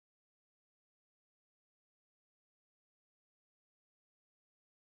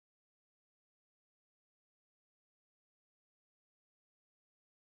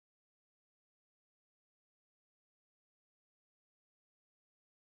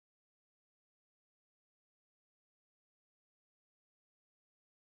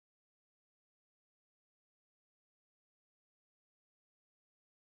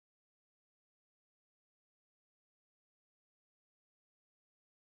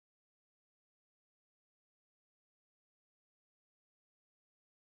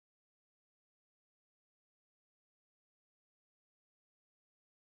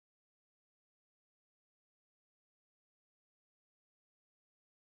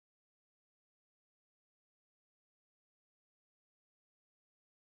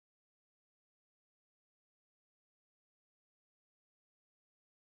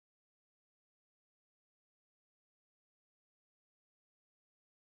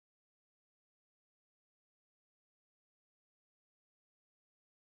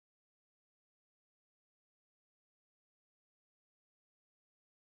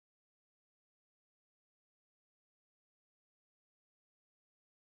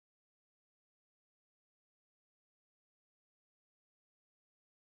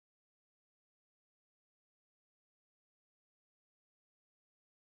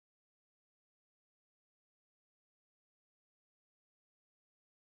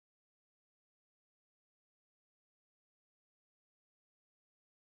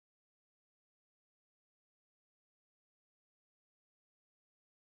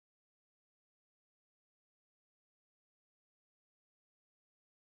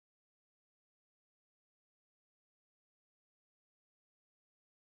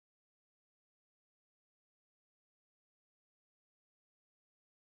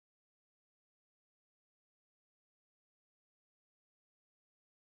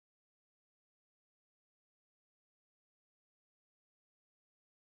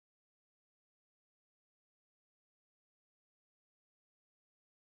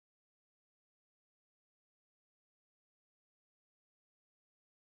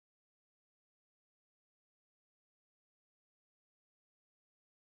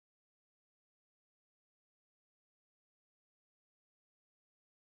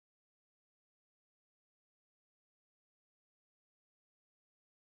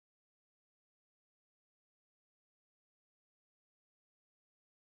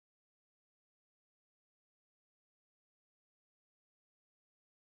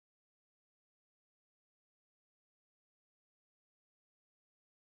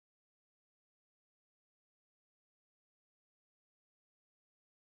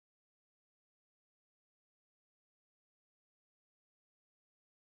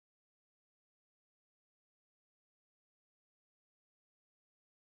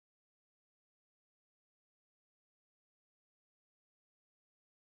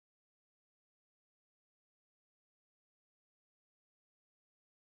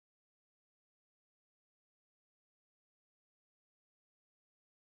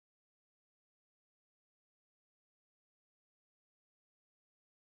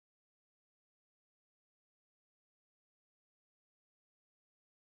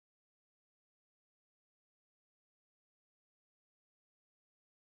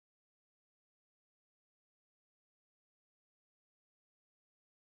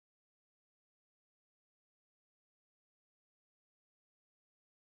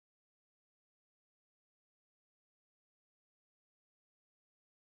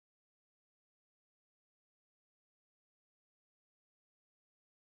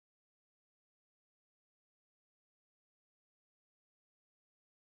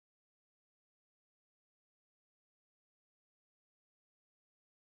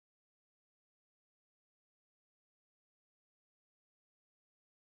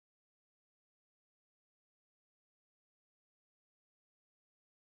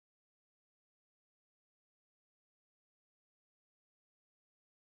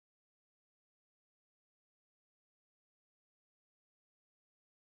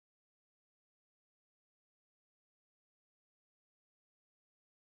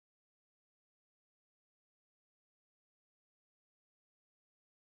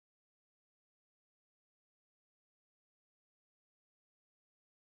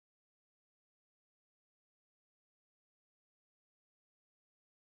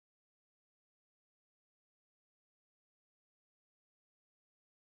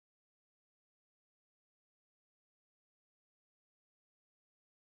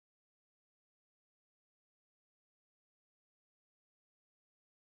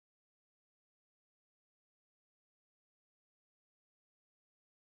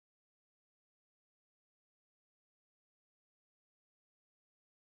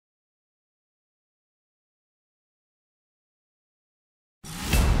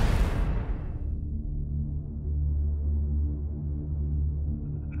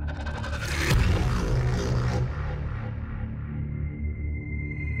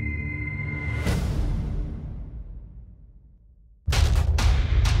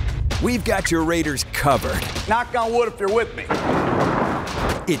we've got your Raiders covered. Knock on wood if you're with me.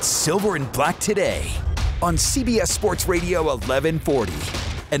 It's Silver and Black today on CBS Sports Radio 1140.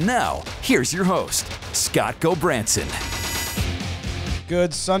 And now, here's your host, Scott Gulbransen.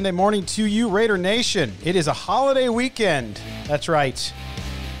 Good Sunday morning to you, Raider Nation. It is a holiday weekend. That's right.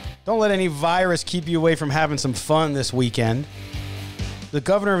 Don't let any virus keep you away from having some fun this weekend. The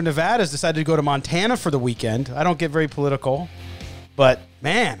governor of Nevada has decided to go to Montana for the weekend. I don't get very political, but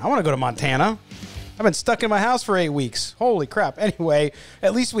man, I want to go to Montana. I've been stuck in my house for 8 weeks. Holy crap. Anyway,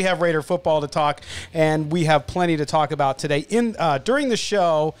 at least we have Raider football to talk, and we have plenty to talk about today. During the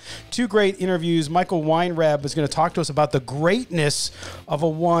show, two great interviews. Michael Weinreb is going to talk to us about the greatness of a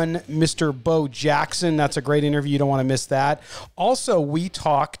one Mr. Bo Jackson. That's a great interview. You don't want to miss that. Also, we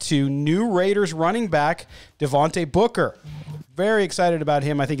talk to new Raiders running back Devontae Booker. Very excited about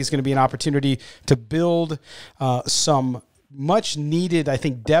him. I think it's going to be an opportunity to build some much needed, I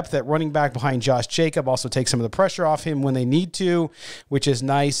think, depth at running back behind Josh Jacob. Also take some of the pressure off him when they need to, which is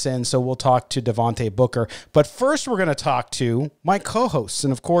nice. And so we'll talk to Devontae Booker. But first, we're going to talk to my co-hosts.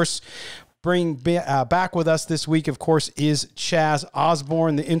 And of course, back with us this week, of course, is Chaz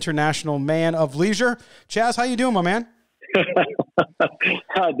Osborne, the international man of leisure. Chaz, how you doing, my man?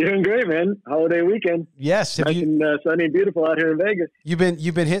 Doing great, man. Holiday weekend. Yes. Nice and sunny and beautiful out here in Vegas. You've been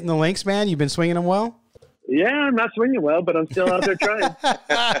hitting the links, man? You've been swinging them well? Yeah, I'm not swinging well, but I'm still out there trying.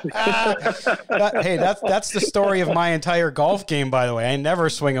 Hey, that's the story of my entire golf game, by the way. I never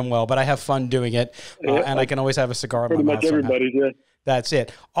swing them well, but I have fun doing it, and I can always have a cigar in my mouth. Pretty much everybody's, yeah. That's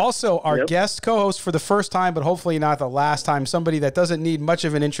it. Also, our guest co-host for the first time, but hopefully not the last time, somebody that doesn't need much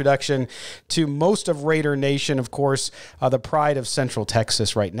of an introduction to most of Raider Nation, of course, the pride of Central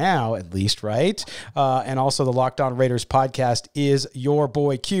Texas right now, at least, right? And also the Locked On Raiders podcast is your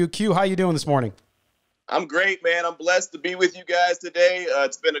boy, Q. Q, how you doing this morning? I'm great, man. I'm blessed to be with you guys today.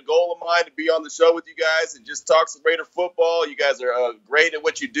 It's been a goal of mine to be on the show with you guys and just talk some Raider football. You guys are great at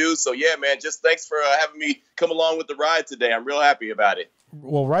what you do. So, yeah, man, just thanks for having me come along with the ride today. I'm real happy about it.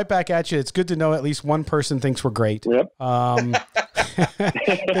 Well, right back at you. It's good to know at least one person thinks we're great. Yep.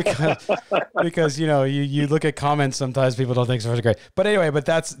 because you look at comments, sometimes people don't think we're great. But anyway,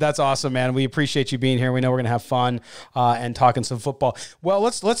 that's awesome, man. We appreciate you being here. We know we're going to have fun and talking some football. Well,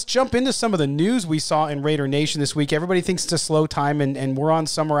 let's jump into some of the news we saw in Raider Nation this week. Everybody thinks it's a slow time, and we're on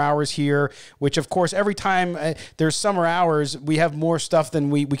summer hours here, which, of course, every time there's summer hours, we have more stuff than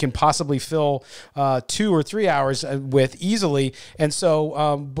we can possibly fill 2 or 3 hours with easily. And so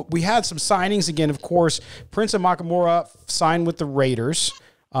but we had some signings again. Of course, Prince Amukamara signed with the Raiders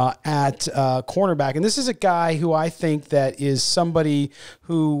at cornerback. And this is a guy who I think that is somebody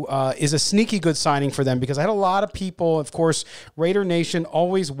who is a sneaky good signing for them, because I had a lot of people, of course, Raider Nation,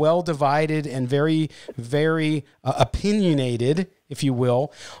 always well divided and very, very opinionated, if you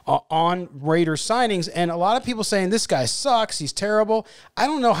will, on Raider signings. And a lot of people saying, this guy sucks, he's terrible. I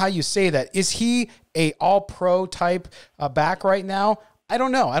don't know how you say that. Is he a all-pro type back right now? I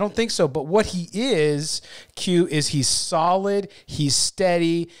don't know. I don't think so. But what he is, Q, is he's solid. He's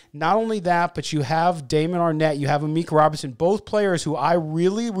steady. Not only that, but you have Damon Arnett. You have Amukamara Robinson, both players who I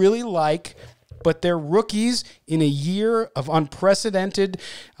really, really like. But they're rookies in a year of unprecedented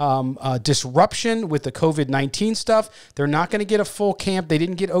disruption with the COVID-19 stuff. They're not going to get a full camp. They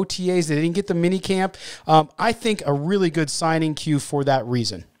didn't get OTAs. They didn't get the mini camp. I think a really good signing, Q, for that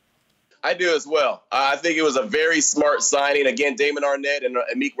reason. I do as well. I think it was a very smart signing. Again, Damon Arnett and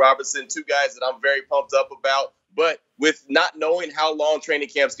Amukamara Robinson, two guys that I'm very pumped up about. But with not knowing how long training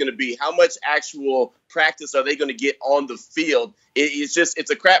camp's going to be, how much actual practice are they going to get on the field, it's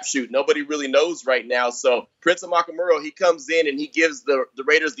a crapshoot. Nobody really knows right now. So Prince Amukamara, he comes in and he gives the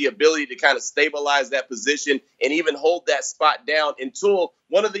Raiders the ability to kind of stabilize that position and even hold that spot down until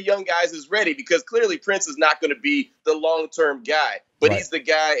one of the young guys is ready, because clearly Prince is not going to be the long-term guy. But He's the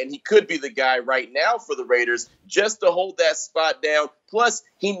guy, and he could be the guy right now for the Raiders, just to hold that spot down. Plus,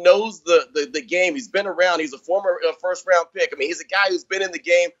 he knows the game. He's been around. He's a former first-round pick. I mean, he's a guy who's been in the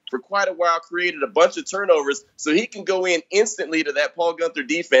game for quite a while, created a bunch of turnovers, so he can go in instantly to that Paul Guenther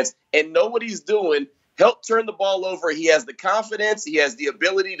defense and know what he's doing, help turn the ball over. He has the confidence. He has the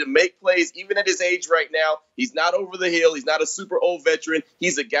ability to make plays, even at his age right now. He's not over the hill. He's not a super old veteran.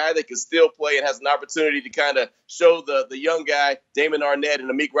 He's a guy that can still play and has an opportunity to kind of show the young guy, Damon Arnett and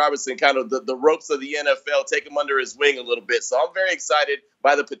Amukamara Robinson, kind of the ropes of the NFL, take him under his wing a little bit. So I'm very excited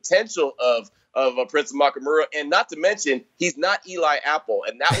by the potential of Prince Amukamara, and not to mention he's not Eli Apple,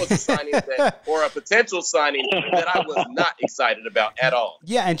 and that was a signing or a potential signing that I was not excited about at all.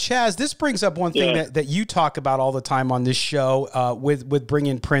 Yeah, and Chaz, this brings up one thing that you talk about all the time on this show with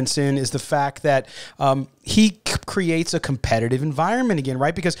bringing Prince in is the fact that he creates a competitive environment again,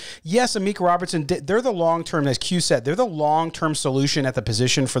 right? Because yes, Amukamara Robertson, they're the long-term, as Q said, they're the long-term solution at the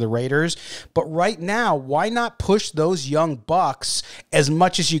position for the Raiders. But right now, why not push those young bucks as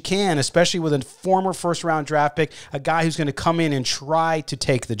much as you can, especially with a former first-round draft pick, a guy who's going to come in and try to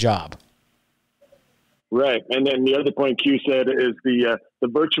take the job? Right. And then the other point Q said is the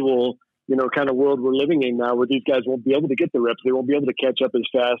virtual, kind of world we're living in now where these guys won't be able to get the reps. They won't be able to catch up as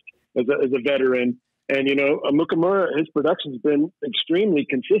fast as a veteran. And, Amukamara, his production's been extremely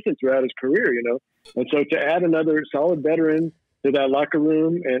consistent throughout his career, And so to add another solid veteran to that locker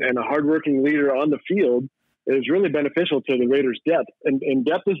room and a hardworking leader on the field is really beneficial to the Raiders' depth. And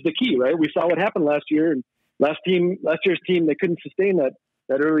depth is the key, right? We saw what happened last year. And last year's team, they couldn't sustain that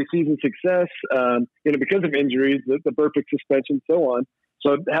early season success, because of injuries, the perfect suspension, so on.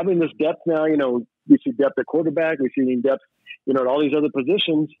 So having this depth now, we see depth at quarterback, we see depth, at all these other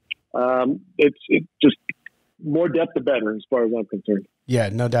positions. It's just more depth the better as far as I'm concerned. Yeah,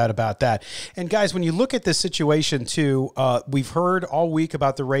 no doubt about that. And guys, when you look at this situation too, we've heard all week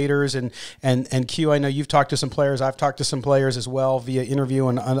about the Raiders and Q, I know you've talked to some players. I've talked to some players as well via interview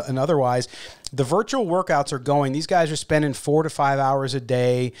and otherwise. The virtual workouts are going. These guys are spending 4 to 5 hours a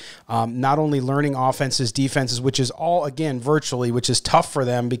day, not only learning offenses, defenses, which is all, again, virtually, which is tough for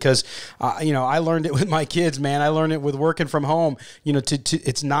them because, I learned it with my kids, man. I learned it with working from home.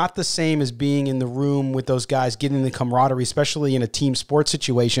 It's not the same as being in the room with those guys, getting the camaraderie, especially in a team sports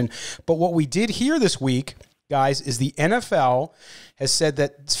situation. But what we did hear this week, guys, is the NFL has said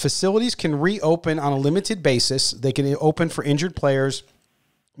that facilities can reopen on a limited basis. They can open for injured players.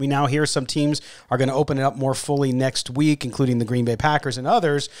 We now hear some teams are going to open it up more fully next week, including the Green Bay Packers and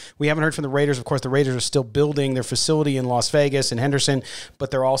others. We haven't heard from the Raiders. Of course, the Raiders are still building their facility in Las Vegas and Henderson,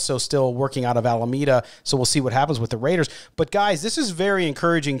 but they're also still working out of Alameda. So we'll see what happens with the Raiders. But guys, this is very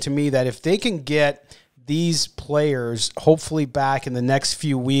encouraging to me that if they can get these players hopefully back in the next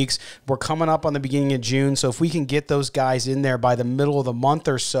few weeks. We're coming up on the beginning of June, so if we can get those guys in there by the middle of the month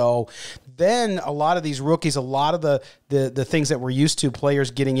or so, then a lot of these rookies, a lot of the things that we're used to, players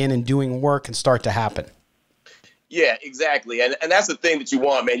getting in and doing work, can start to happen. Yeah, exactly. And that's the thing that you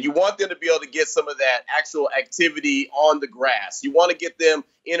want, man. You want them to be able to get some of that actual activity on the grass. You want to get them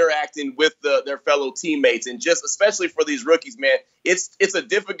interacting with their fellow teammates. And just especially for these rookies, man, it's a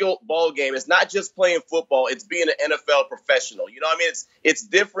difficult ball game. It's not just playing football. It's being an NFL professional. You know what I mean? It's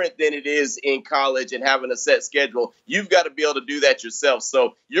different than it is in college and having a set schedule. You've got to be able to do that yourself.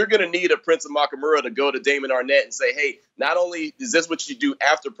 So you're going to need a Prince Amukamara to go to Damon Arnett and say, hey, not only is this what you do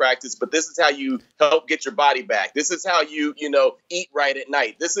after practice, but this is how you help get your body back. This is how you eat right at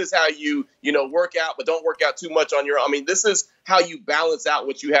night. This is how you work out, but don't work out too much on your own. I mean, this is how you balance out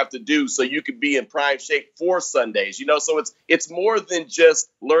what you have to do so you could be in prime shape for Sundays. So it's more than just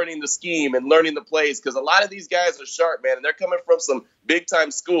learning the scheme and learning the plays, because a lot of these guys are sharp, man, and they're coming from some big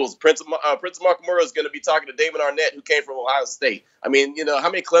time schools. Prince Amukamara is going to be talking to Damon Arnett, who came from Ohio State. I mean, how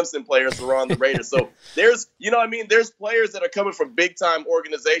many Clemson players were on the Raiders? So there's players that are coming from big time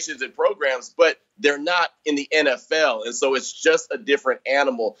organizations and programs, but they're not in the NFL. And so it's just a different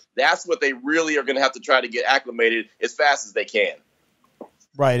animal. That's what they really are going to have to try to get acclimated as fast as they can.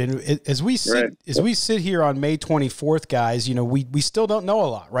 Right, and as we sit here on May 24th, guys, we still don't know a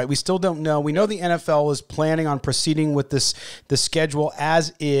lot, right? We still don't know. We know the NFL is planning on proceeding with the schedule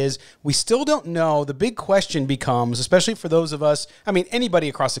as is. We still don't know. The big question becomes, especially for those of us, I mean, anybody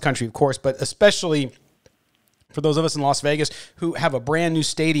across the country, of course, but especially for those of us in Las Vegas who have a brand new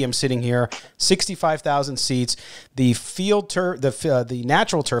stadium sitting here, 65,000 seats. The field turf, the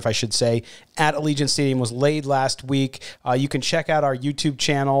natural turf, I should say, at Allegiant Stadium was laid last week. You can check out our YouTube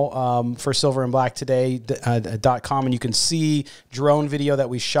channel for silverandblacktoday.com, and you can see drone video that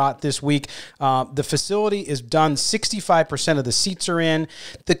we shot this week. The facility is done. 65% of the seats are in.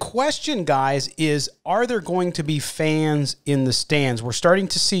 The question, guys, is are there going to be fans in the stands? We're starting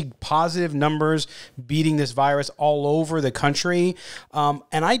to see positive numbers beating this virus all over the country. And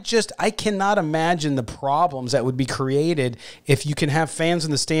I cannot imagine the problems that would be created if you can have fans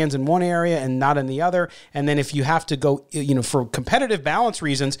in the stands in one area and not in the other. And then if you have to go, for competitive balance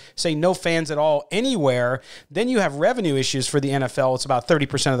reasons, say no fans at all anywhere, then you have revenue issues for the NFL. It's about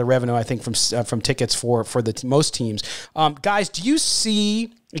 30% of the revenue, I think, from tickets for most teams. Guys, do you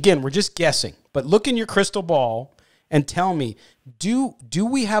see, again, we're just guessing, but look in your crystal ball and tell me, do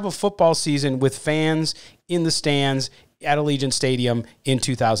we have a football season with fans in the stands at Allegiant Stadium in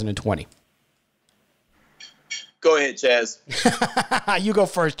 2020? Go ahead, Chaz. You go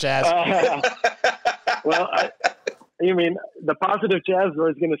first, Chaz. Well, you mean the positive Chaz is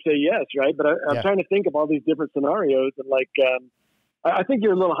going to say yes, right? But I'm trying to think of all these different scenarios, and I think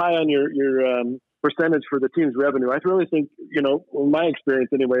you're a little high on your percentage for the team's revenue. I really think, in my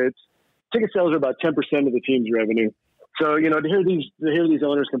experience anyway, ticket sales are about 10% of the team's revenue. So, to hear these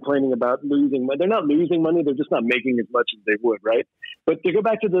owners complaining about losing money, they're not losing money, they're just not making as much as they would, right? But to go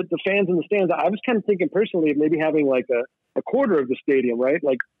back to the fans in the stands, I was kind of thinking personally of maybe having like a quarter of the stadium, right?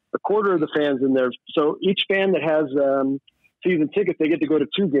 Like a quarter of the fans in there. So each fan that has season tickets, they get to go to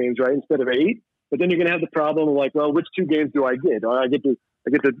 2 games, right, instead of 8. But then you're going to have the problem of like, well, which 2 games do I get? I get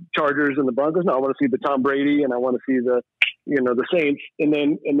the Chargers and the Broncos. No, I want to see the Tom Brady and I want to see the Saints. And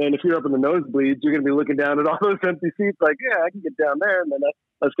then if you're up in the nosebleeds, you're going to be looking down at all those empty seats like, yeah, I can get down there. And then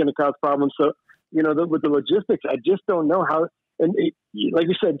that's going to cause problems. So, with the logistics, I just don't know how. And like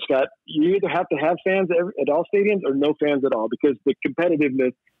you said, Scott, you either have to have fans at all stadiums or no fans at all, because the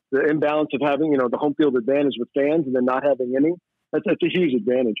competitiveness, the imbalance of having, the home field advantage with fans and then not having any, that's a huge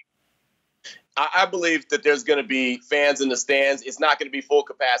advantage. I believe that there's going to be fans in the stands. It's not going to be full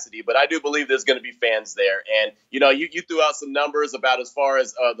capacity, but I do believe there's going to be fans there. And, you threw out some numbers about as far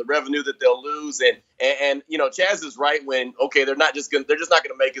as the revenue that they'll lose. And Chaz is right when, okay, they're just not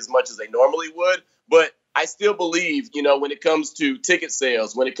going to make as much as they normally would. But I still believe, when it comes to ticket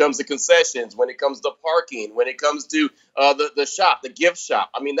sales, when it comes to concessions, when it comes to parking, when it comes to the shop, the gift shop,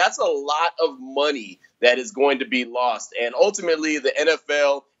 I mean, that's a lot of money that is going to be lost. And ultimately, the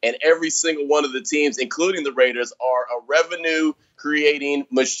NFL and every single one of the teams, including the Raiders, are a revenue-creating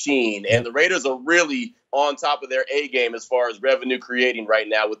machine. And the Raiders are really on top of their A game as far as revenue creating right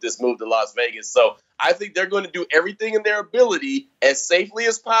now with this move to Las Vegas. So I think they're going to do everything in their ability as safely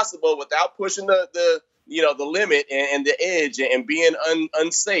as possible without pushing the limit and the edge and being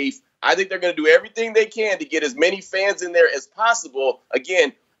unsafe. I think they're going to do everything they can to get as many fans in there as possible,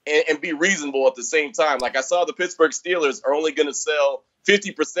 again, and be reasonable at the same time. Like I saw the Pittsburgh Steelers are only going to sell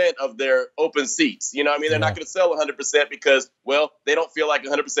 50% of their open seats. They're not going to sell 100% because, well, they don't feel like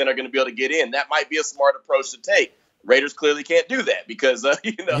 100% are going to be able to get in. That might be a smart approach to take. Raiders clearly can't do that because,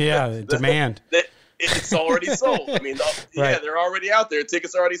 demand. It's already sold. I mean, right. They're already out there.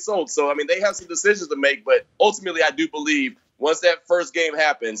 Tickets are already sold. So, I mean, they have some decisions to make. But ultimately, I do believe once that first game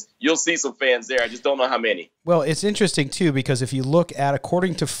happens, you'll see some fans there. I just don't know how many. Well, it's interesting, too, because if you look at,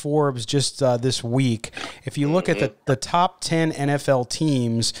 according to Forbes just this week, if you look at the top 10 NFL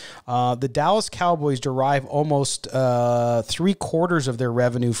teams, the Dallas Cowboys derive almost 3/4 of their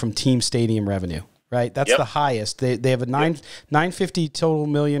revenue from team stadium revenue. Right, that's the highest. They have a 950 total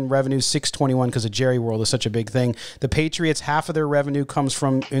million revenue, 621 because of Jerry World is such a big thing. The Patriots, half of their revenue comes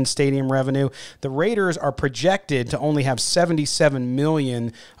from in stadium revenue. The Raiders are projected to only have 77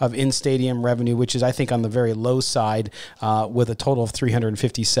 million of in stadium revenue, which is I think on the very low side, with a total of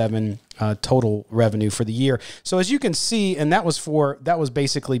 357 total revenue for the year. So as you can see, and that was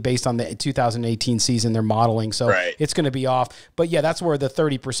basically based on the 2018 season they're modeling. So It's going to be off. But yeah, that's where the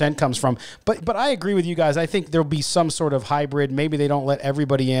 30% comes from. But I agree with you guys. I think there'll be some sort of hybrid. Maybe they don't let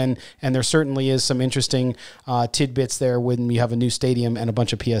everybody in, and there certainly is some interesting tidbits there when you have a new stadium and a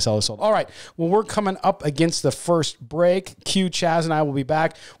bunch of PSLs sold. All right, well, we're coming up against the first break. Q, Chaz, and I will be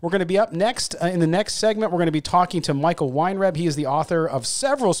back. We're going to be up next. In the next segment, we're going to be talking to Michael Weinreb. He is the author of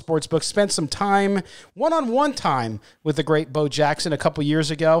several sports books, spent some time, one-on-one time with the great Bo Jackson a couple years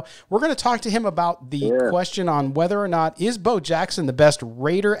ago. We're going to talk to him about the question on whether or not is Bo Jackson the best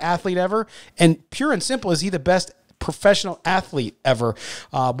Raider athlete ever, and pure and simple, is he the best professional athlete ever?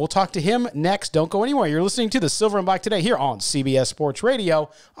 We'll talk to him next. Don't go anywhere. You're listening to the Silver and Black Today here on CBS Sports Radio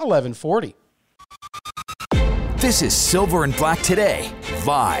 1140. This is Silver and Black Today,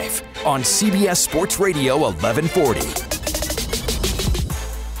 live on CBS Sports Radio 1140.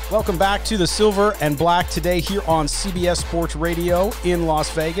 Welcome back to the Silver and Black Today here on CBS Sports Radio in Las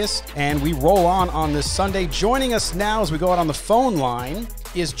Vegas. And we roll on this Sunday. Joining us now as we go out on the phone line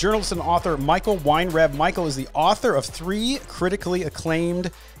is journalist and author Michael Weinreb. Michael is the author of 3 critically acclaimed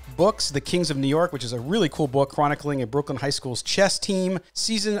books, The Kings of New York, which is a really cool book chronicling a Brooklyn High School's chess team,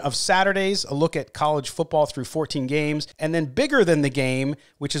 Season of Saturdays, a look at college football through 14 games, and then Bigger Than the Game,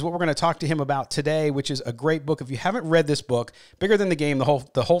 which is what we're going to talk to him about today, which is a great book. If you haven't read this book, Bigger Than the Game, the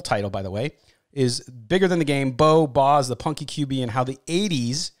whole title, by the way, is Bigger Than the Game, Bo, Boz, the Punky QB, and how the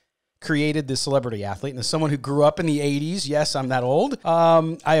 80s created this celebrity athlete. And as someone who grew up in the 80s, yes, I'm that old,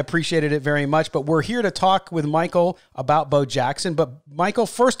 I appreciated it very much. But we're here to talk with Michael about Bo Jackson. But Michael,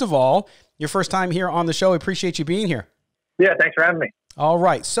 first of all, your first time here on the show. I appreciate you being here. Yeah, thanks for having me. All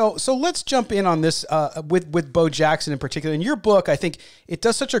right. So let's jump in on this with Bo Jackson in particular. In your book, I think it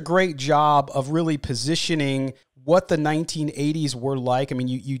does such a great job of really positioning what the 1980s were like. I mean,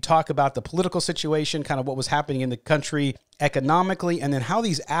 you talk about the political situation, kind of what was happening in the country economically, and then how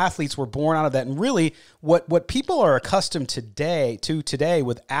these athletes were born out of that. And really what people are accustomed today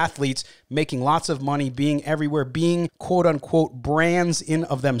with athletes making lots of money, being everywhere, being quote unquote brands in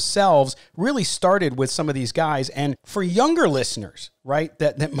of themselves, really started with some of these guys. And for younger listeners, right,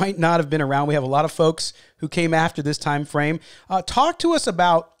 that might not have been around, we have a lot of folks who came after this time frame. Talk to us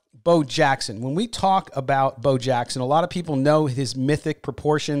about Bo Jackson. When we talk about Bo Jackson, a lot of people know his mythic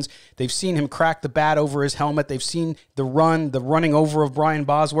proportions. They've seen him crack the bat over his helmet. They've seen the running over of Brian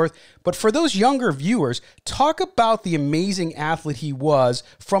Bosworth. But for those younger viewers, talk about the amazing athlete he was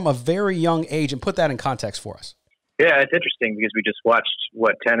from a very young age and put that in context for us. Yeah, it's interesting because we just watched,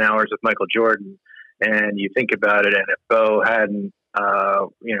 10 hours with Michael Jordan, and you think about it, and if Bo hadn't,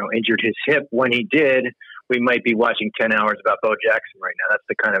 injured his hip when he did, we might be watching 10 hours about Bo Jackson right now. That's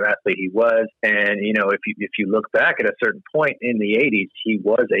the kind of athlete he was. And, if you look back at a certain point in the 80s, he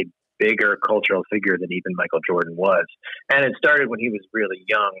was a bigger cultural figure than even Michael Jordan was. And it started when he was really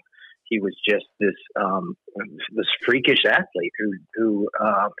young. He was just this freakish athlete who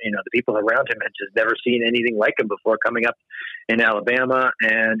the people around him had just never seen anything like him before coming up in Alabama.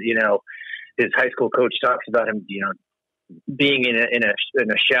 And, his high school coach talks about him, being in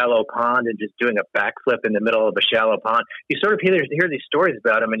a shallow pond and just doing a backflip in the middle of a shallow pond. You sort of hear these stories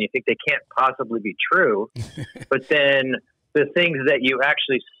about him and you think they can't possibly be true. But then the things that you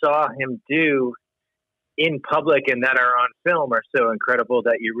actually saw him do in public and that are on film are so incredible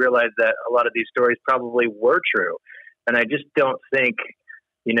that you realize that a lot of these stories probably were true. And I just don't think,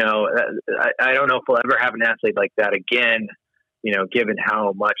 I don't know if we'll ever have an athlete like that again, given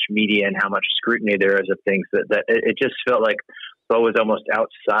how much media and how much scrutiny there is of things that it just felt like Bo was almost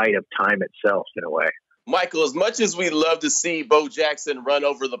outside of time itself in a way. Michael, as much as we love to see Bo Jackson run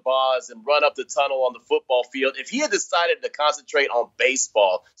over the bars and run up the tunnel on the football field, if he had decided to concentrate on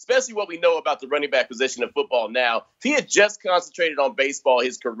baseball, especially what we know about the running back position in football now, if he had just concentrated on baseball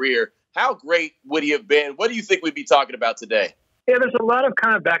his career, how great would he have been? What do you think we'd be talking about today? Yeah, there's a lot of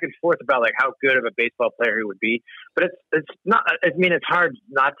kind of back and forth about like how good of a baseball player he would be, but it's not. I mean, it's hard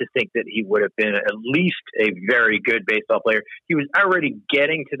not to think that he would have been at least a very good baseball player. He was already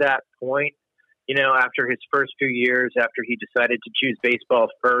getting to that point, after his first few years, after he decided to choose baseball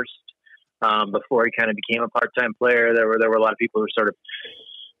first, before he kind of became a part-time player. There were a lot of people who sort of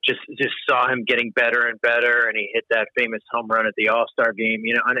just saw him getting better and better, and he hit that famous home run at the All-Star game,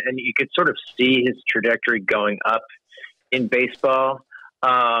 and you could sort of see his trajectory going up in baseball.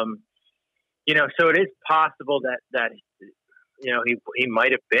 So it is possible that he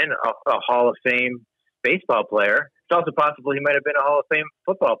might have been a Hall of Fame baseball player. It's also possible he might have been a Hall of Fame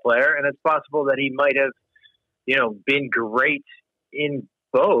football player, and it's possible that he might have, been great in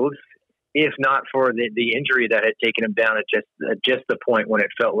both, if not for the injury that had taken him down at just the point when it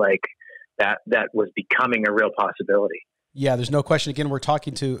felt like that was becoming a real possibility. Yeah, there's no question. Again, we're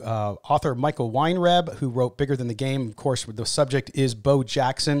talking to author Michael Weinreb, who wrote Bigger Than the Game. Of course, the subject is Bo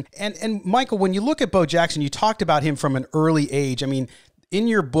Jackson. And Michael, when you look at Bo Jackson, you talked about him from an early age. I mean, in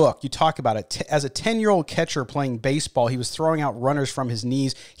your book, you talk about it. As a 10-year-old catcher playing baseball, he was throwing out runners from his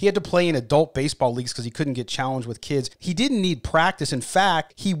knees. He had to play in adult baseball leagues because he couldn't get challenged with kids. He didn't need practice. In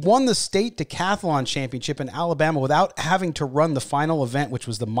fact, he won the state decathlon championship in Alabama without having to run the final event, which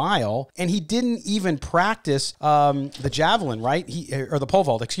was the mile. And he didn't even practice the javelin, right? Or the pole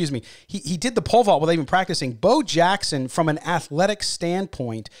vault, excuse me. He did the pole vault without even practicing. Bo Jackson, from an athletic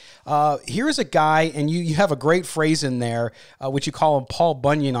standpoint, here's a guy, and you have a great phrase in there, which you call him Paul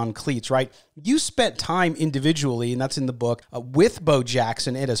Bunyan on cleats, right? You spent time individually, and that's in the book, with Bo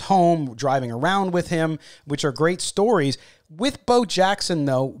Jackson at his home, driving around with him, which are great stories. With Bo Jackson,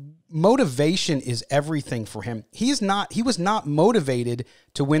 though, motivation is everything for him. He was not motivated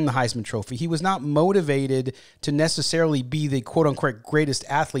to win the Heisman Trophy. He was not motivated to necessarily be the quote-unquote greatest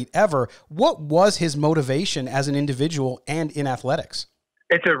athlete ever. What was his motivation as an individual and in athletics?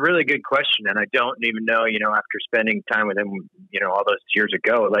 It's a really good question, and I don't even know, after spending time with him, all those years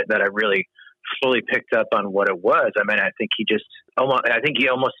ago, that I really fully picked up on what it was. I mean, I think he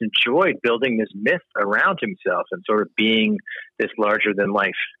almost enjoyed building this myth around himself and sort of being this larger than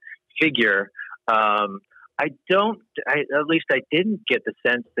life figure. At least I didn't get the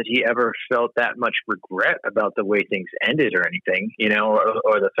sense that he ever felt that much regret about the way things ended or anything,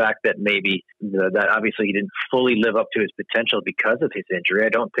 or the fact that maybe that obviously he didn't fully live up to his potential because of his injury. I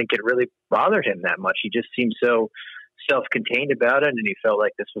don't think it really bothered him that much. He just seemed so self-contained about it, and he felt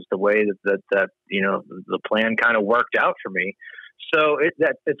like this was the way that the plan kind of worked out for me. So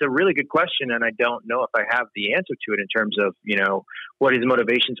it's a really good question, and I don't know if I have the answer to it in terms of what his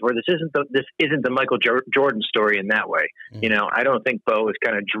motivations were. This isn't the Michael Jordan story in that way. Mm-hmm. I don't think Bo is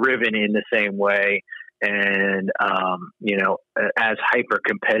kind of driven in the same way, and as hyper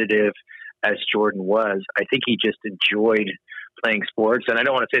competitive as Jordan was. I think he just enjoyed playing sports, and I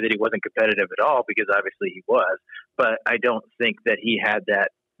don't want to say that he wasn't competitive at all, because obviously he was, but I don't think that he had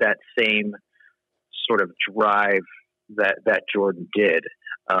that same sort of drive that Jordan did.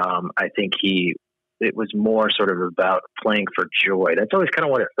 I think it was more sort of about playing for joy. That's always kind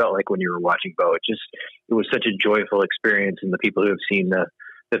of what it felt like when you were watching Bo. It was such a joyful experience, and the people who have seen the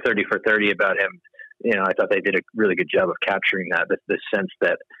 30 for 30 about him, I thought they did a really good job of capturing that, the sense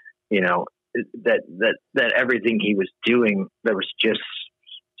that, that everything he was doing, there was just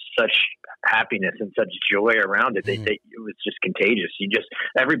such happiness and such joy around it. It was just contagious.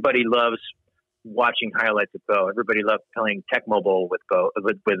 Everybody loves watching highlights of Bo. Everybody loved playing Tech Mobile with Bo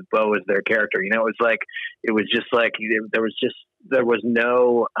as their character. It was just like there was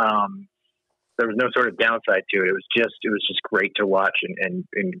no sort of downside to it. It was just great to watch and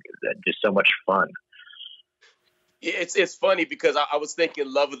just so much fun. It's funny because I was thinking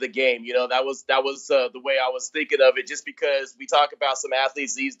love of the game. That was the way I was thinking of it, just because we talk about some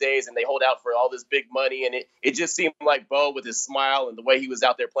athletes these days and they hold out for all this big money. And it just seemed like Bo, with his smile and the way he was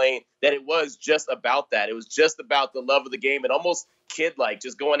out there playing, that it was just about that. It was just about the love of the game and almost kid-like,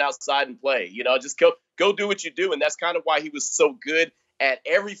 just going outside and play, just go do what you do. And that's kind of why he was so good at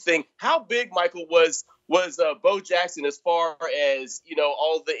everything. How big, Michael, was Bo Jackson as far as,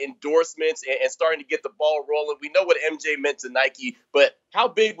 all the endorsements and starting to get the ball rolling? We know what MJ meant to Nike, but how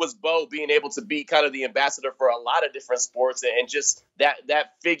big was Bo being able to be kind of the ambassador for a lot of different sports and just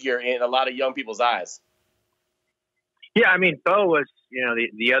that figure in a lot of young people's eyes? Yeah, I mean, Bo was,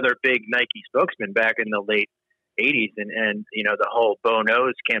 the other big Nike spokesman back in the late 80s, and the whole Bo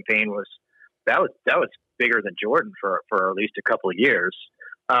Knows campaign was bigger than Jordan for at least a couple of years.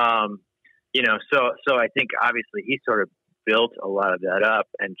 So I think obviously he sort of built a lot of that up,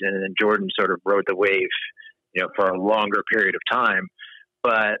 and then Jordan sort of rode the wave, for a longer period of time.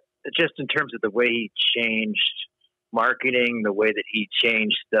 But just in terms of the way he changed marketing, the way that he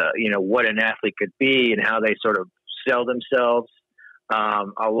changed what an athlete could be and how they sort of sell themselves,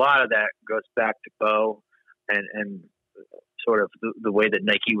 a lot of that goes back to Bo and sort of the way that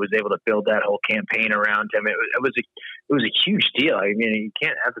Nike was able to build that whole campaign around him. It was a huge deal. I mean, you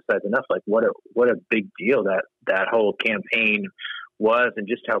can't emphasize enough, like what a big deal that whole campaign was, and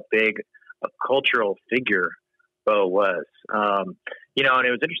just how big a cultural figure Bo was. And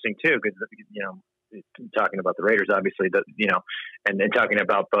it was interesting too, because, talking about the Raiders, obviously, and then talking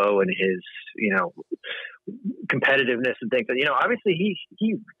about Bo and his, competitiveness and things. But, obviously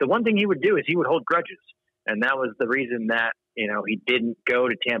he the one thing he would do is he would hold grudges. And that was the reason that, he didn't go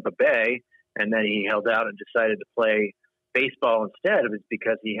to Tampa Bay, and then he held out and decided to play baseball instead. It was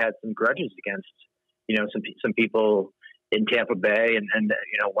because he had some grudges against, some people in Tampa Bay, and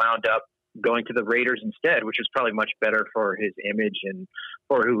wound up going to the Raiders instead, which was probably much better for his image and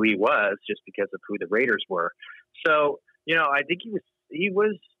for who he was, just because of who the Raiders were. So, I think he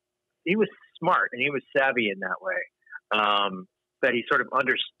was smart, and he was savvy in that way, that he sort of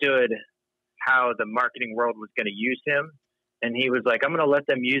understood how the marketing world was going to use him. And he was like, I'm going to let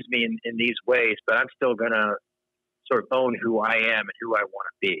them use me in these ways, but I'm still going to sort of own who I am and who I want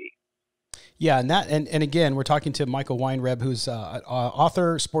to be. Yeah, and again, we're talking to Michael Weinreb, who's an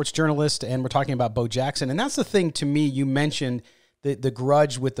author, sports journalist, and we're talking about Bo Jackson. And that's the thing to me, you mentioned the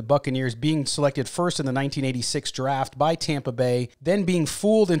grudge with the Buccaneers being selected first in the 1986 draft by Tampa Bay, then being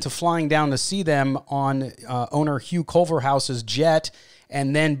fooled into flying down to see them on owner Hugh Culverhouse's jet,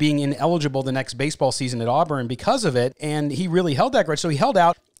 and then being ineligible the next baseball season at Auburn because of it. And he really held that grudge. So he held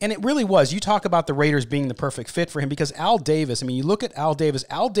out, and it really was. You talk about the Raiders being the perfect fit for him, because Al Davis, I mean, you look at Al Davis,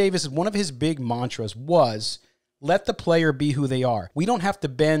 one of his big mantras was, let the player be who they are. We don't have to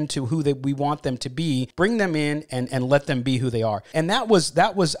bend to who we want them to be. Bring them in and let them be who they are. And that was,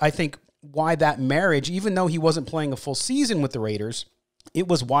 I think, why that marriage, even though he wasn't playing a full season with the Raiders, it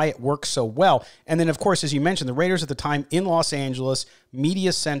was why it worked so well. And then, of course, as you mentioned, the Raiders at the time in Los Angeles,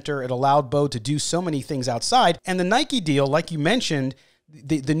 media center, it allowed Bo to do so many things outside. And the Nike deal, like you mentioned,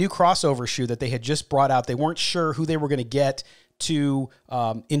 the new crossover shoe that they had just brought out, they weren't sure who they were going to get to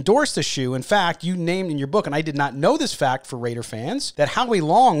endorse the shoe. In fact, you named in your book, and I did not know this fact for Raider fans, that Howie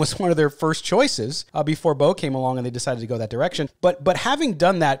Long was one of their first choices before Bo came along and they decided to go that direction. But having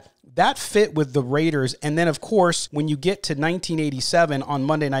done that, that fit with the Raiders. And then, of course, when you get to 1987 on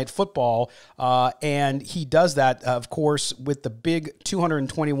Monday Night Football, and he does that, of course, with the big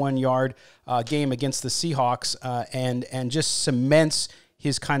 221-yard game against the Seahawks, and just cements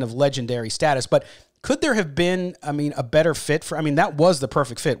his kind of legendary status. But could there have been, a better fit that was the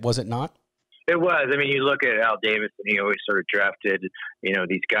perfect fit, was it not? It was. You look at Al Davis, and he always sort of drafted,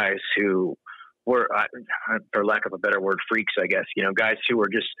 these guys who were, for lack of a better word, freaks, I guess, guys who were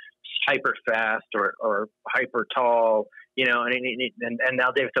just hyper fast or hyper tall, and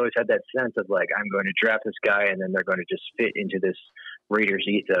Al Davis always had that sense of like, I'm going to draft this guy and then they're going to just fit into this Raiders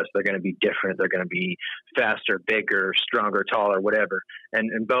ethos. They're going to be different. They're going to be faster, bigger, stronger, taller, whatever.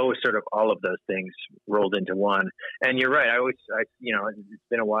 And Bo was sort of all of those things rolled into one. And you're right. It's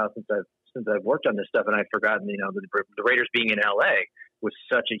been a while since I've worked on this stuff, and I've forgotten, the Raiders being in LA was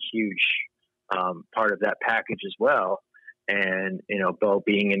such a huge part of that package as well. And, Bo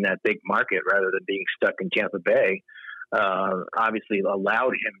being in that big market rather than being stuck in Tampa Bay, obviously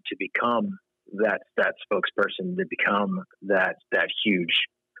allowed him to become that spokesperson, to become that huge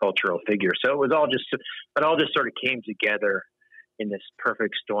cultural figure. So it all just sort of came together in this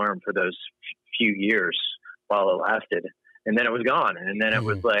perfect storm for those few years while it lasted. And then it was gone. And then it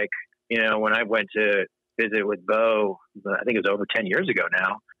was like, when I went to visit with Bo, I think it was over 10 years ago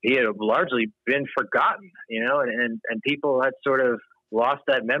now, he had largely been forgotten, and people had sort of lost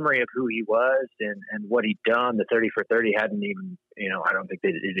that memory of who he was and what he'd done. The 30 for 30 hadn't even, I don't think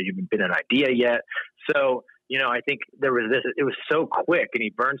it had even been an idea yet. So, I think there was it was so quick and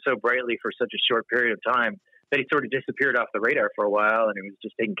he burned so brightly for such a short period of time that he sort of disappeared off the radar for a while, and he was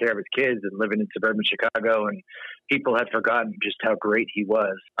just taking care of his kids and living in suburban Chicago, and people had forgotten just how great he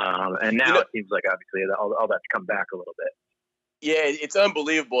was. And now it seems like obviously all that's come back a little bit. Yeah, it's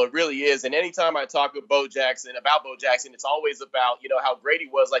unbelievable. It really is. And anytime I talk about Bo Jackson, it's always about, how great he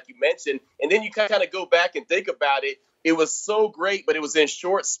was, like you mentioned. And then you kind of go back and think about it. It was so great, but it was in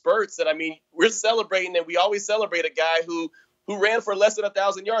short spurts. And we're celebrating, and we always celebrate a guy who ran for less than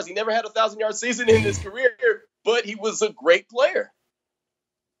 1,000 yards. He never had a 1,000-yard season in his career, but he was a great player.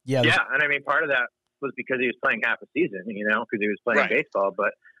 Yeah. And part of that was because he was playing half a season, because he was playing baseball.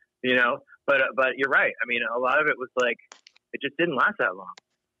 But, but you're right. A lot of it was like, it just didn't last that long,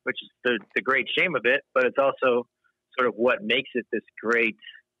 which is the great shame of it. But it's also sort of what makes it this great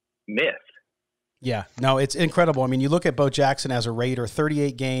myth. Yeah, no, it's incredible. You look at Bo Jackson as a Raider,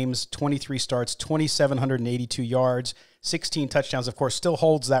 38 games, 23 starts, 2,782 yards, 16 touchdowns, of course, still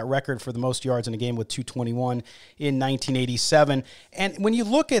holds that record for the most yards in a game with 221 in 1987. And when you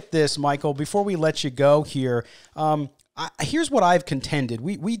look at this, Michael, before we let you go here, here's what I've contended.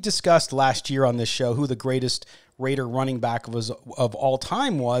 We discussed last year on this show who the greatest Raider running back of all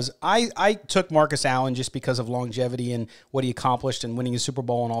time was. I took Marcus Allen just because of longevity and what he accomplished and winning a Super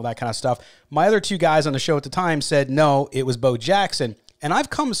Bowl and all that kind of stuff. My other two guys on the show at the time said, no, it was Bo Jackson. And I've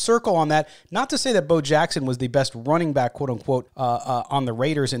come circle on that, not to say that Bo Jackson was the best running back, quote unquote, on the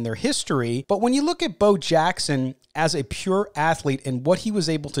Raiders in their history. But when you look at Bo Jackson as a pure athlete and what he was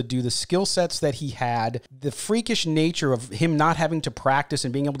able to do, the skill sets that he had, the freakish nature of him not having to practice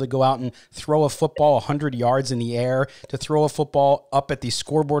and being able to go out and throw a football 100 yards in the air, to throw a football up at the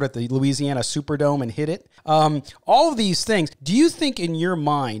scoreboard at the Louisiana Superdome and hit it. All of these things, do you think in your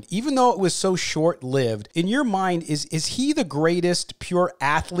mind, even though it was so short-lived, in your mind, is he the greatest pure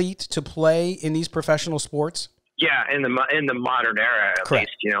athlete to play in these professional sports? Yeah, in the modern era, at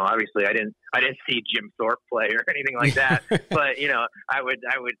least, obviously I didn't see Jim Thorpe play or anything like that, but I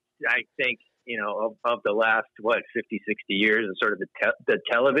think of the last 50, 60 years of sort of the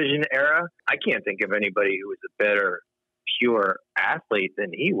television era, I can't think of anybody who was a better pure athlete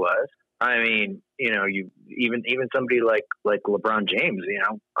than he was. You even somebody like LeBron James,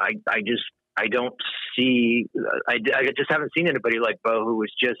 I don't see, I just haven't seen anybody like Bo who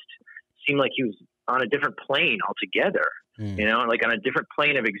was just seemed like he was on a different plane altogether, like on a different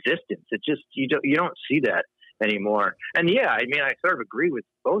plane of existence. It just, you don't see that anymore. And I sort of agree with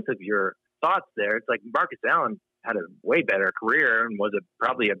both of your thoughts there. It's like Marcus Allen had a way better career and was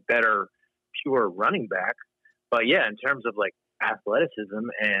probably a better pure running back. But in terms of like athleticism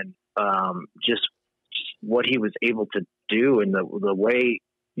and just what he was able to do and the way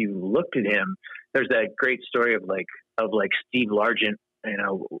you looked at him, there's that great story of Steve Largent,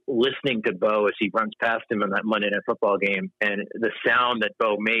 listening to Bo as he runs past him in that Monday Night Football game, and the sound that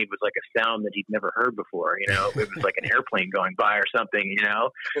Bo made was like a sound that he'd never heard before. It was like an airplane going by or something.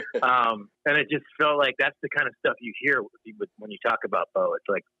 And it just felt like that's the kind of stuff you hear when you talk about Bo. It's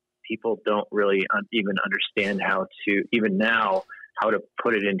like people don't really even understand how to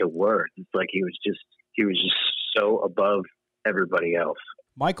put it into words. It's like he was just so above everybody else.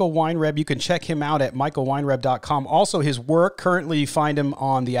 Michael Weinreb, you can check him out at michaelweinreb.com. Also, his work, currently you find him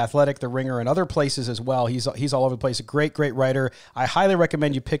on The Athletic, The Ringer, and other places as well. He's all over the place. A great, great writer. I highly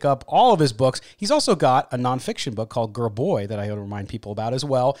recommend you pick up all of his books. He's also got a nonfiction book called Girl Boy that I want to remind people about as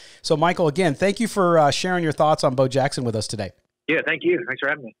well. So, Michael, again, thank you for sharing your thoughts on Bo Jackson with us today. Yeah, thank you. Thanks for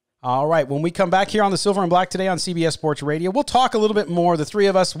having me. All right, when we come back here on the Silver and Black today on CBS Sports Radio, we'll talk a little bit more. The three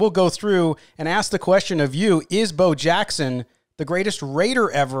of us will go through and ask the question of you, is Bo Jackson the greatest Raider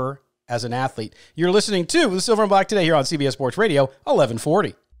ever as an athlete? You're listening to the Silver and Black today here on CBS Sports Radio,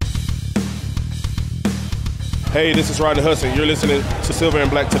 1140. Hey, this is Rodney Hudson. You're listening to Silver and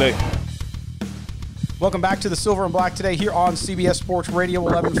Black today. Welcome back to the Silver and Black today here on CBS Sports Radio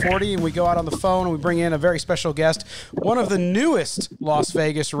 1140, and we go out on the phone and we bring in a very special guest, one of the newest Las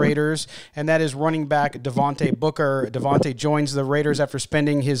Vegas Raiders, and that is running back Devontae Booker. Devontae joins the Raiders after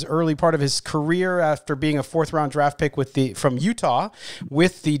spending his early part of his career after being a fourth-round draft pick from Utah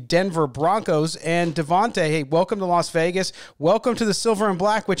with the Denver Broncos. And Devontae, hey, welcome to Las Vegas. Welcome to the Silver and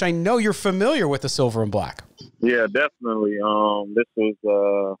Black, which I know you're familiar with the Silver and Black. Yeah, definitely. This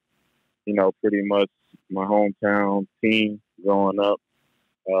was, pretty much my hometown team growing up.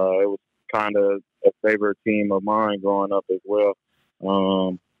 It was kind of a favorite team of mine growing up as well.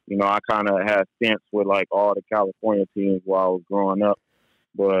 I kind of had stints with like all the California teams while I was growing up,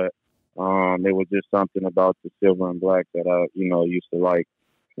 but it was just something about the Silver and Black that I, used to like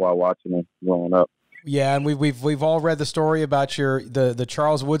while watching it growing up. Yeah, and we've all read the story about the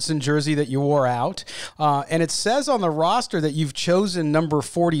Charles Woodson jersey that you wore out, and it says on the roster that you've chosen number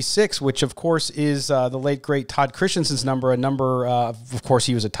 46, which of course is the late great Todd Christensen's number. Of course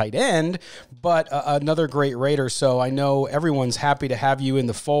he was a tight end, but another great Raider. So I know everyone's happy to have you in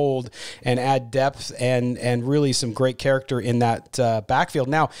the fold and add depth and really some great character in that backfield.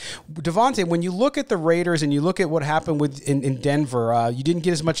 Now, Devontae, when you look at the Raiders and you look at what happened in Denver, you didn't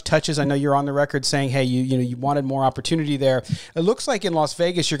get as much touches. I know you're on the record saying, hey, you wanted more opportunity there. It looks like in Las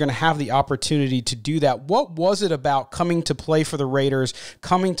Vegas you're going to have the opportunity to do that. What was it about coming to play for the Raiders,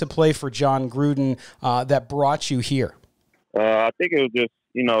 coming to play for John Gruden that brought you here? I think it was just,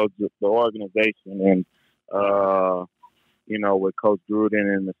 just the organization and, with Coach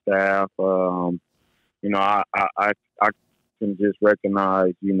Gruden and the staff, I can just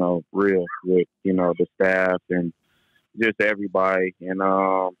recognize, real with, the staff and just everybody. And,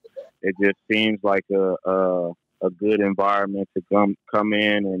 it just seems like a good environment to come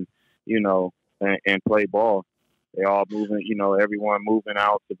in and, and play ball. They all moving, everyone moving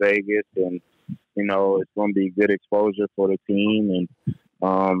out to Vegas, and, it's going to be good exposure for the team.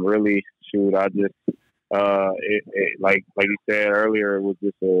 And really, I just, like you said earlier, it was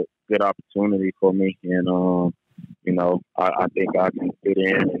just a good opportunity for me. And, I think I can fit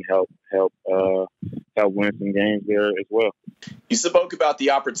in and help win some games there as well. You spoke about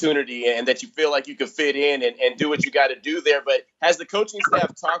the opportunity and that you feel like you could fit in and do what you got to do there. But has the coaching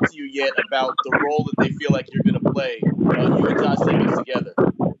staff talked to you yet about the role that they feel like you're going to play, you and Josh Jacobs together?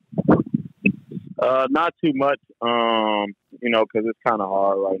 Not too much, because it's kind of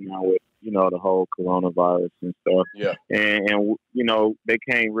hard right now with, the whole coronavirus and stuff. Yeah. And they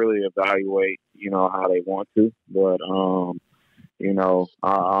can't really evaluate, how they want to. But,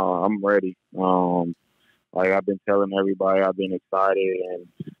 I'm ready. Like I've been telling everybody, I've been excited, and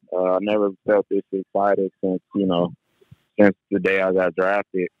I never felt this excited since the day I got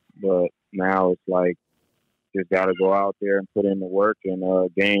drafted. But now it's like just got to go out there and put in the work and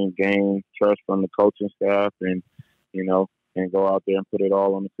gain trust from the coaching staff, and and go out there and put it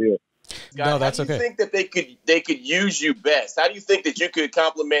all on the field. Scott, no, that's okay. How do you think that they could use you best? How do you think that you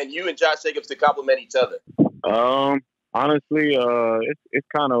and Josh Jacobs could complement each other? Honestly, it's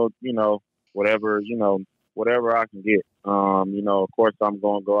kind of whatever I can get. Of course, I'm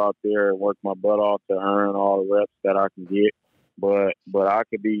going to go out there and work my butt off to earn all the reps that I can get. But I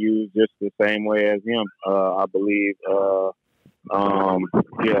could be used just the same way as him. I believe. I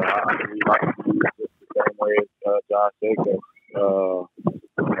believe I can be used just the same way as Josh Jacobs.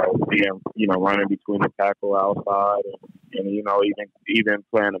 Running between the tackle outside and even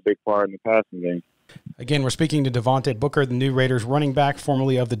playing a big part in the passing game. Again, we're speaking to Devontae Booker, the new Raiders running back,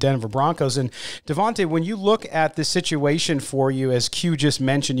 formerly of the Denver Broncos. And Devontae, when you look at the situation for you, as Q just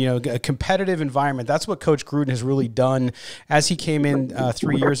mentioned, a competitive environment, that's what Coach Gruden has really done as he came in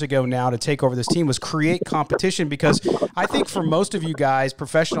 3 years ago now to take over this team, was create competition. Because I think for most of you guys,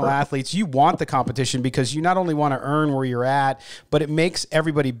 professional athletes, you want the competition because you not only want to earn where you're at, but it makes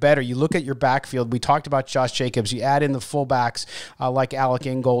everybody better. You look at your backfield. We talked about Josh Jacobs. You add in the fullbacks like Alec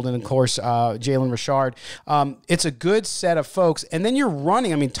Ingold and, of course, Jalen Richard. hard. It's a good set of folks. And then you're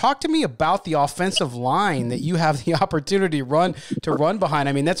running. I mean, talk to me about the offensive line that you have the opportunity to run behind.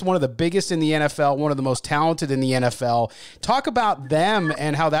 I mean, that's one of the biggest in the NFL, one of the most talented in the NFL. Talk about them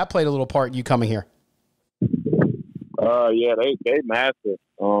and how that played a little part in you coming here. Yeah, they massive.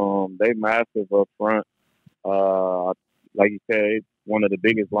 They massive up front. Like you said, it's one of the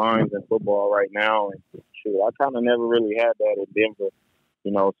biggest lines in football right now. And shoot, I kind of never really had that in Denver,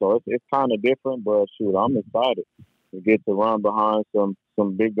 so it's kind of different. But shoot, I'm excited to get to run behind some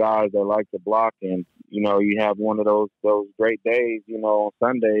big guys that like to block. And you have one of those great days, on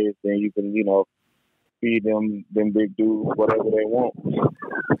Sundays, then you can feed them big dudes whatever they want.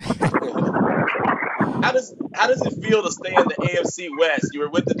 How does it feel to stay in the AFC West? You were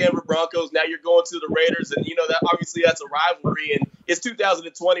with the Denver Broncos, now you're going to the Raiders, and that obviously that's a rivalry. And it's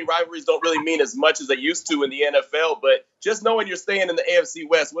 2020, rivalries don't really mean as much as they used to in the NFL. But just knowing you're staying in the AFC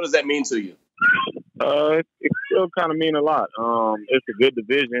West, what does that mean to you? It still kind of mean a lot. It's a good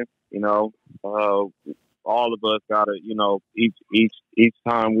division, all of us gotta, each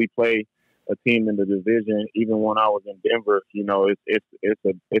time we play a team in the division, even when I was in Denver,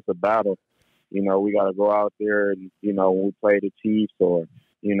 it's a battle. We got to go out there and, when we play the Chiefs or,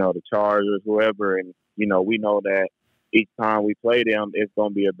 the Chargers, whoever. And, we know that each time we play them, it's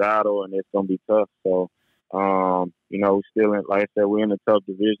going to be a battle and it's going to be tough. So, we're still in, like I said, we're in a tough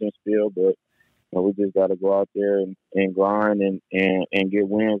division still, but we just got to go out there and grind and get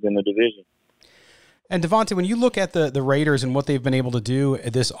wins in the division. And Davontae, when you look at the Raiders and what they've been able to do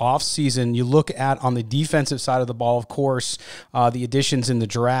this offseason, you look at on the defensive side of the ball, of course, the additions in the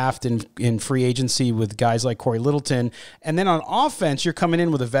draft and in free agency with guys like Corey Littleton. And then on offense, you're coming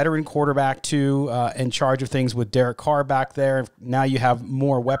in with a veteran quarterback, too, in charge of things with Derek Carr back there. Now you have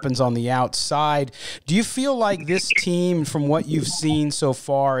more weapons on the outside. Do you feel like this team, from what you've seen so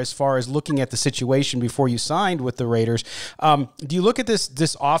far as looking at the situation before you signed with the Raiders, do you look at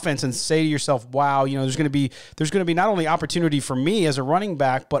this offense and say to yourself, wow, there's going to be not only opportunity for me as a running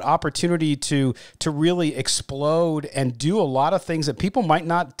back, but opportunity to really explode and do a lot of things that people might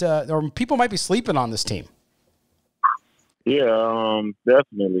not, or people might be sleeping on this team? Yeah,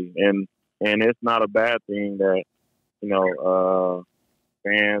 definitely. And it's not a bad thing that,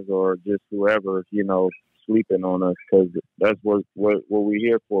 fans or just whoever, sleeping on us, because that's what we're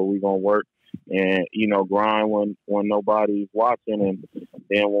here for. We're going to work and, grind when nobody's watching. And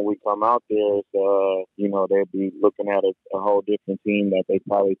then when we come out there, they'll be looking at a whole different team that they've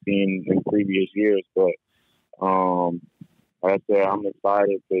probably seen in previous years. But like I said, I'm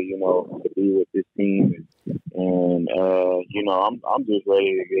excited to be with this team. And I'm just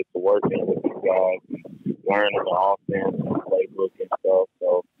ready to get to working with these guys and learning the offense and playbook and stuff.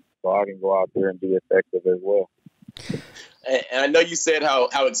 So I can go out there and be effective as well. And I know you said how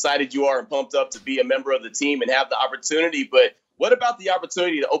excited you are and pumped up to be a member of the team and have the opportunity, but what about the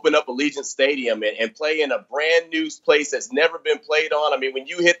opportunity to open up Allegiant Stadium and play in a brand new place that's never been played on? I mean, when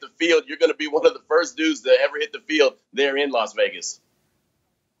you hit the field, you're going to be one of the first dudes to ever hit the field there in Las Vegas.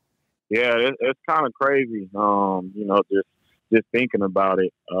 Yeah, it's kind of crazy, just thinking about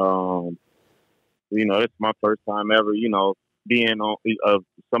it. It's my first time ever, being on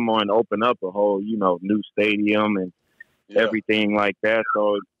someone open up a whole, new stadium and everything like that.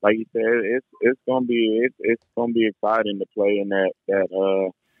 So, like you said, it's gonna be exciting to play in that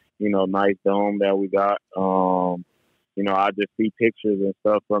nice dome that we got. I just see pictures and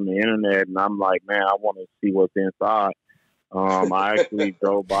stuff from the internet, and I'm like, man, I want to see what's inside. I actually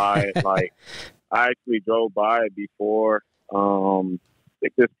drove by it before. I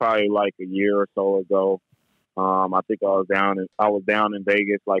think it's probably like a year or so ago. I think I was down in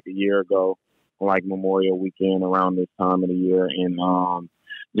Vegas like a year ago, like Memorial Weekend around this time of the year, and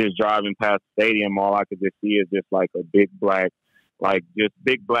just driving past the stadium, all I could just see is just like a big black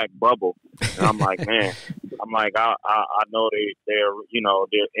bubble, and I'm like, man, I know they're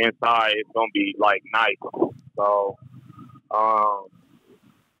inside, it's gonna be like nice, so I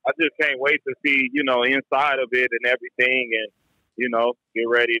just can't wait to see inside of it and everything, and get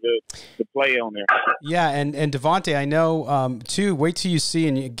ready to play on there. Yeah, and Davontae, I know too. Wait till you see,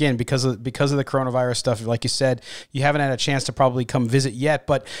 and again, because of the coronavirus stuff, like you said, you haven't had a chance to probably come visit yet.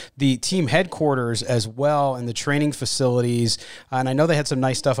 But the team headquarters as well, and the training facilities, and I know they had some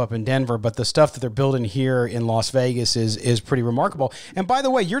nice stuff up in Denver, but the stuff that they're building here in Las Vegas is pretty remarkable. And by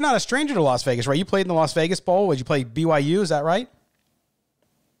the way, you're not a stranger to Las Vegas, right? You played in the Las Vegas Bowl. Did you play BYU? Is that right?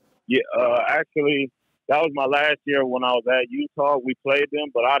 Yeah, actually. That was my last year when I was at Utah. We played them,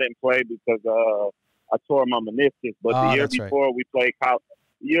 but I didn't play because I tore my meniscus. But the year before, we played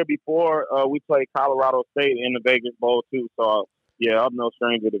Colorado State in the Vegas Bowl too. So yeah, I'm no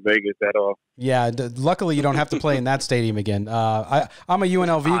stranger to Vegas at all. Yeah, luckily you don't have to play in that stadium again. I'm a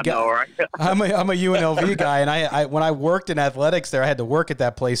UNLV guy. I know, right? I'm a UNLV guy, and I when I worked in athletics there, I had to work at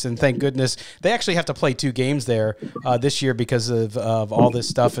that place, and thank goodness they actually have to play 2 games there this year because of all this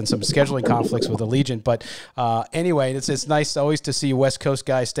stuff and some scheduling conflicts with Allegiant. But anyway, it's nice always to see West Coast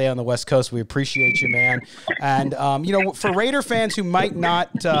guys stay on the West Coast. We appreciate you, man. And for Raider fans who might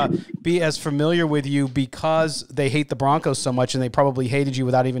not be as familiar with you because they hate the Broncos so much, and they probably hated you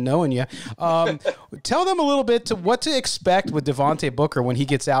without even knowing you. Tell them a little bit to what to expect with Devontae Booker when he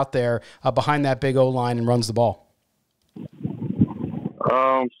gets out there behind that big O-line and runs the ball.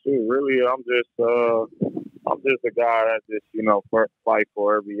 Really, I'm just a guy that just, fight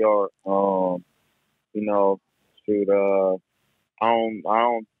for every yard. I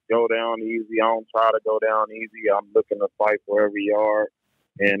don't go down easy. I don't try to go down easy. I'm looking to fight for every yard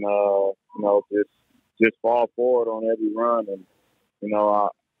and, just fall forward on every run. And,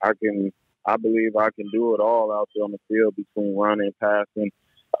 I believe I can do it all out there on the field between running, passing,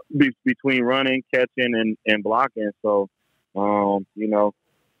 between running, catching, and blocking. So, I'm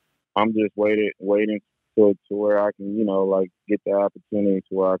just waiting to where I can, get the opportunity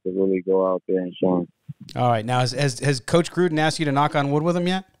to where I could really go out there and shine. All right. Now, has Coach Gruden asked you to knock on wood with him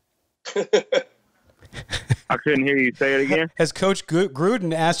yet? I couldn't hear you. Say it again. Has Coach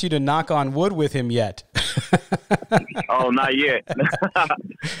Gruden asked you to knock on wood with him yet? Oh, not yet.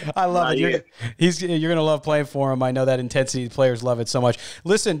 I love it. You're going to love playing for him. I know that intensity. The players love it so much.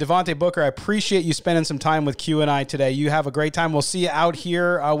 Listen, Devontae Booker, I appreciate you spending some time with Q and I today. You have a great time. We'll see you out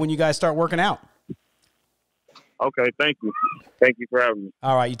here when you guys start working out. Okay, thank you. Thank you for having me.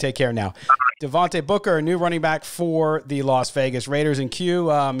 All right, you take care now. Devontae Booker, a new running back for the Las Vegas Raiders. And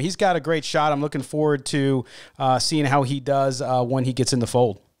Q, he's got a great shot. I'm looking forward to seeing how he does when he gets in the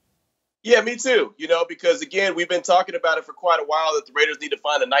fold. Yeah, me too. Because, again, we've been talking about it for quite a while that the Raiders need to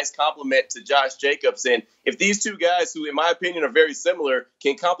find a nice complement to Josh Jacobs. And if these two guys, who in my opinion are very similar,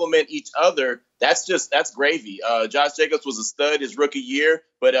 can complement each other, that's gravy. Josh Jacobs was a stud his rookie year.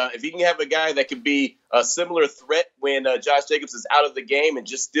 But if he can have a guy that could be a similar threat when Josh Jacobs is out of the game and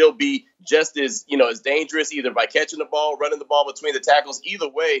just still be just as, as dangerous, either by catching the ball, running the ball between the tackles, either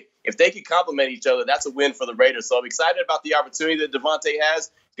way, if they can complement each other, that's a win for the Raiders. So I'm excited about the opportunity that Devontae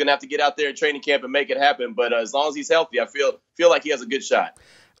has. He's going to have to get out there in training camp and make it happen. But as long as he's healthy, I feel like he has a good shot.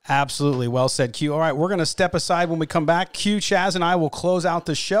 Absolutely. Well said, Q. All right, we're going to step aside when we come back. Q, Chaz, and I will close out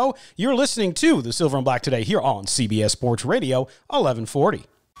the show. You're listening to the Silver and Black Today here on CBS Sports Radio 1140.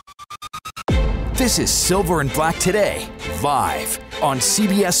 This is Silver and Black Today, live on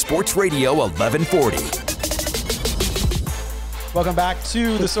CBS Sports Radio 1140. Welcome back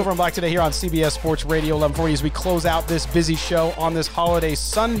to the Silver and Black Today here on CBS Sports Radio 1140 as we close out this busy show on this holiday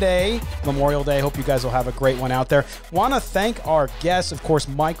Sunday, Memorial Day. Hope you guys will have a great one out there. Want to thank our guests, of course,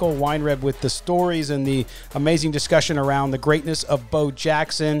 Michael Weinreb with the stories and the amazing discussion around the greatness of Bo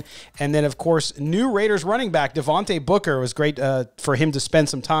Jackson. And then, of course, new Raiders running back Devontae Booker. It was great for him to spend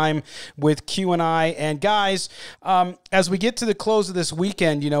some time with Q and I. And guys, as we get to the close of this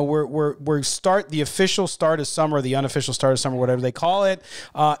weekend, we're start the official start of summer, the unofficial start of summer, whatever they call it.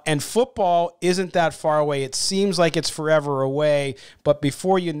 And football isn't that far away. It seems like it's forever away, but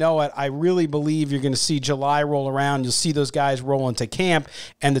before you know it, I really believe you're going to see July roll around. You'll see those guys roll into camp,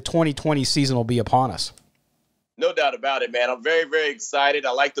 and the 2020 season will be upon us. No doubt about it, man. I'm very, very excited.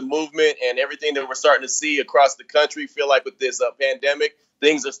 I like the movement and everything that we're starting to see across the country. Feel like with this pandemic,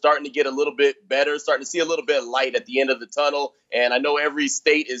 things are starting to get a little bit better, starting to see a little bit of light at the end of the tunnel. And I know every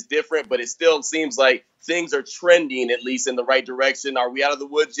state is different, but it still seems like things are trending at least in the right direction. Are we out of the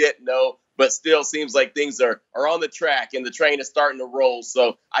woods yet? No, but still seems like things are on the track and the train is starting to roll.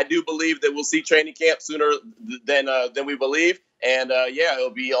 So I do believe that we'll see training camp sooner than we believe. And, it'll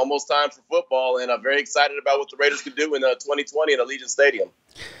be almost time for football. And I'm very excited about what the Raiders could do in 2020 at Allegiant Stadium.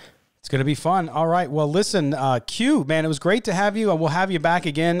 It's going to be fun. All right. Well, listen, Q, man, it was great to have you. And we'll have you back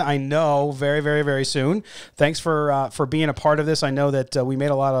again, I know, very, very, very soon. Thanks for being a part of this. I know that we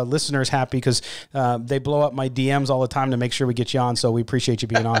made a lot of listeners happy because they blow up my DMs all the time to make sure we get you on. So we appreciate you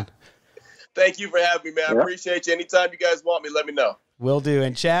being on. Thank you for having me, man. I appreciate you. Anytime you guys want me, let me know. Will do.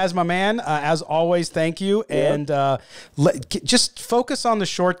 And Chaz, my man, as always, thank you. Yeah. And just focus on the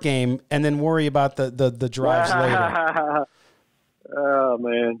short game and then worry about the drives later. Oh,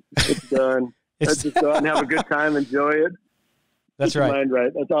 man. It's done. Let's just go out and have a good time. Enjoy it. That's Keep right. your mind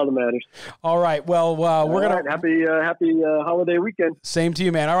right. That's all that matters. All right. Well, we're going to... Happy holiday weekend. Same to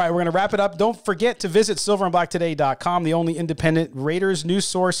you, man. All right. We're going to wrap it up. Don't forget to visit silverandblacktoday.com, the only independent Raiders news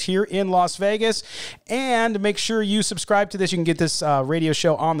source here in Las Vegas. And make sure you subscribe to this. You can get this radio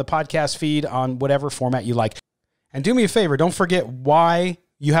show on the podcast feed on whatever format you like. And do me a favor, don't forget why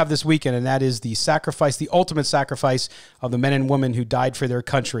you have this weekend, and that is the sacrifice, the ultimate sacrifice of the men and women who died for their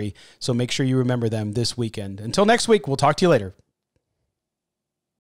country. So make sure you remember them this weekend. Until next week, we'll talk to you later.